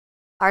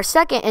Our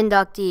second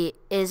inductee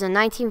is a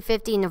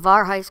 1950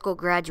 Navarre High School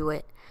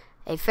graduate,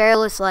 a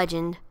Fairless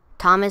legend,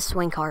 Thomas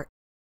Winkhart.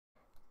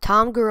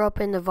 Tom grew up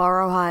in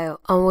Navarre, Ohio,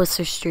 on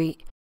Worcester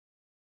Street.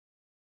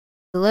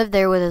 He lived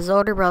there with his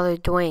older brother,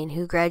 Dwayne,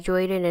 who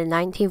graduated in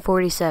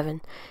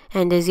 1947,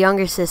 and his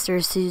younger sister,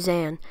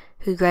 Suzanne,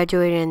 who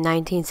graduated in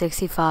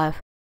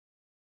 1965.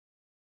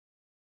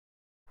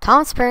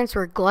 Tom's parents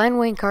were Glenn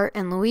Winkhart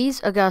and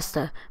Louise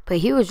Augusta, but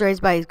he was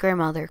raised by his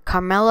grandmother,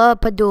 Carmela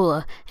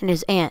Padula, and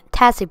his aunt,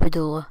 Tassie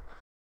Padula.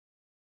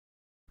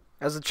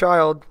 As a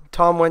child,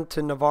 Tom went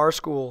to Navarre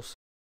schools.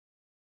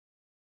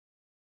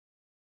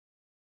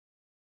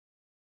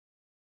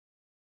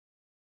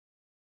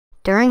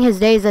 During his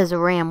days as a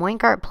Ram,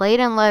 Winkhart played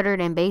and lettered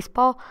in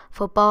baseball,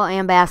 football,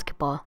 and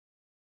basketball.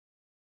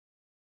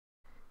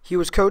 He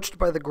was coached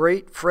by the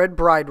great Fred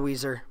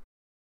Brideweeser.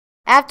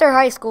 After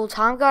high school,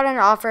 Tom got an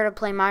offer to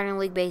play minor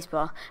league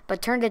baseball,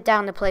 but turned it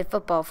down to play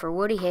football for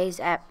Woody Hayes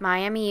at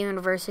Miami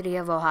University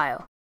of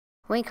Ohio.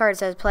 Winkhart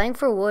says playing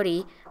for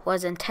Woody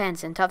was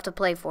intense and tough to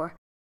play for.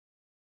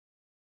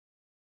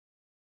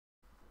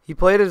 He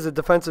played as a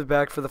defensive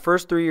back for the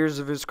first 3 years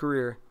of his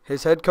career.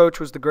 His head coach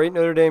was the great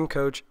Notre Dame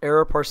coach,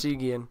 Ara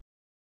Parsegian.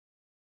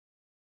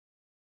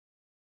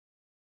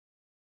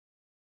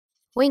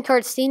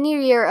 Winkhart's senior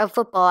year of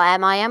football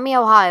at Miami,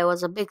 Ohio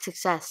was a big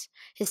success.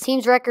 His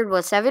team's record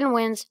was 7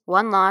 wins,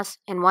 1 loss,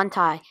 and 1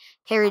 tie,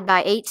 carried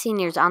by 8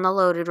 seniors on the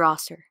loaded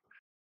roster.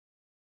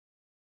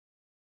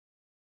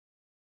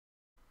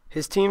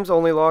 His teams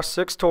only lost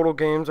 6 total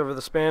games over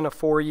the span of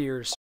 4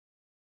 years.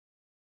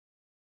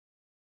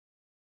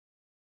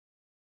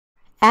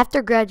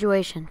 After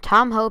graduation,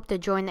 Tom hoped to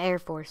join the Air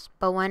Force,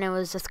 but when it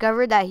was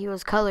discovered that he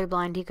was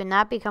colorblind, he could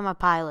not become a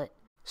pilot.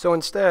 So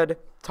instead,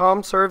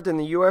 Tom served in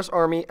the U.S.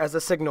 Army as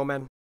a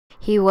signalman.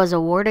 He was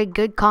awarded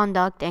Good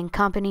Conduct and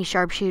Company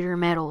Sharpshooter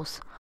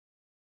medals.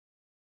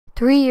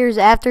 3 years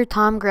after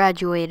Tom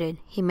graduated,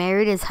 he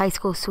married his high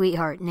school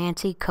sweetheart,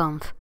 Nancy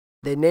Kumpf.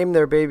 They named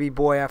their baby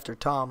boy after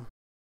Tom.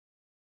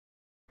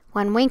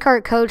 When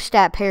Winkhart coached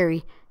at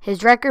Perry,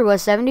 his record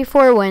was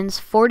 74 wins,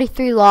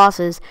 43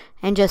 losses,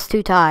 and just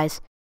 2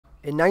 ties.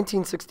 In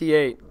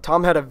 1968,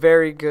 Tom had a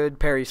very good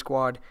Perry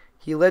squad.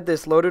 He led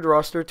this loaded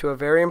roster to a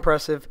very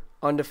impressive,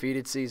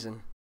 undefeated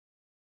season.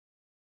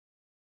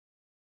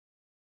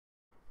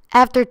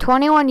 After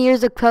 21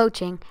 years of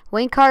coaching,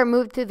 Winkhart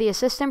moved to the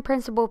assistant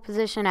principal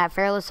position at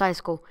Fairless High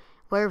School,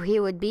 where he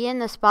would be in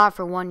the spot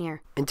for 1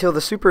 year. Until the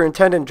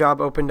superintendent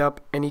job opened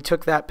up and he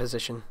took that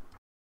position.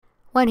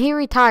 When he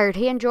retired,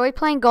 he enjoyed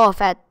playing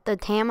golf at the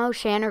Tam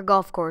O'Shanter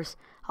Golf Course,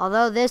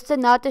 although this did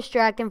not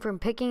distract him from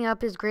picking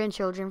up his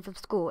grandchildren from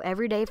school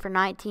every day for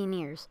 19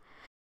 years.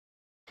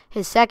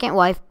 His second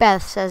wife,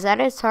 Beth, says that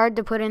it's hard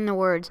to put into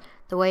words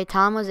the way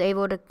Tom was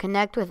able to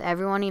connect with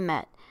everyone he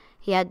met.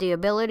 He had the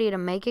ability to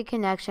make a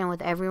connection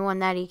with everyone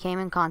that he came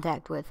in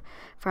contact with.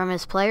 From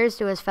his players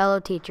to his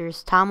fellow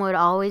teachers, Tom would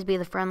always be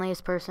the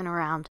friendliest person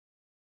around.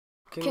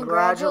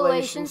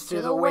 Congratulations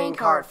to the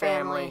Winkhart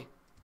family.